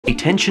A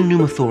tension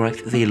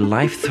pneumothorax is a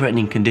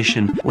life-threatening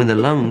condition when the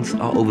lungs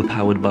are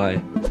overpowered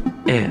by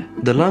air.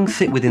 The lungs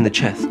sit within the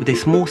chest with a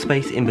small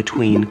space in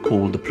between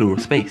called the pleural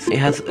space. It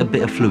has a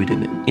bit of fluid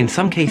in it. In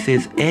some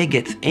cases, air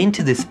gets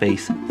into this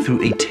space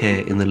through a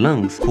tear in the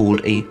lungs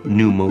called a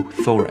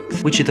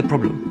pneumothorax, which is a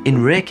problem.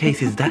 In rare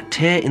cases, that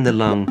tear in the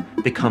lung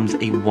becomes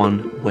a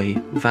one-way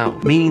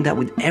valve, meaning that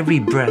with every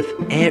breath,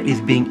 air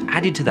is being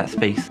added to that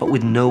space, but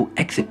with no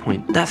exit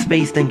point. That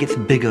space then gets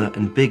bigger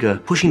and bigger,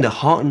 pushing the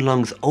heart and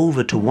lungs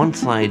over to one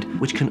side,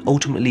 which can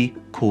ultimately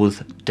cause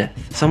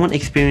death. Someone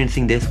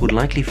experiencing this would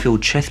likely feel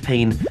chest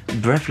pain,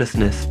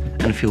 breathlessness,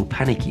 and feel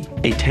panicky.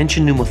 A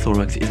tension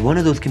pneumothorax is one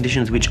of those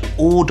conditions which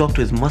all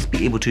doctors must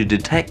be able to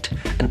detect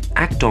and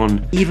act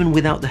on even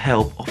without the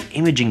help of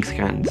imaging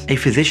scans. A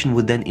physician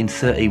would then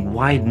insert a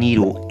wide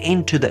needle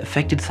into the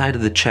affected side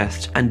of the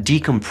chest and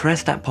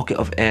decompress that pocket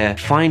of air,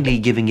 finally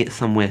giving it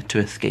somewhere to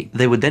escape.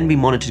 They would then be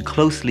monitored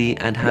closely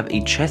and have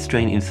a chest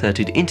drain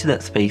inserted into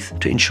that space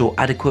to ensure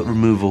adequate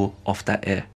removal of that air.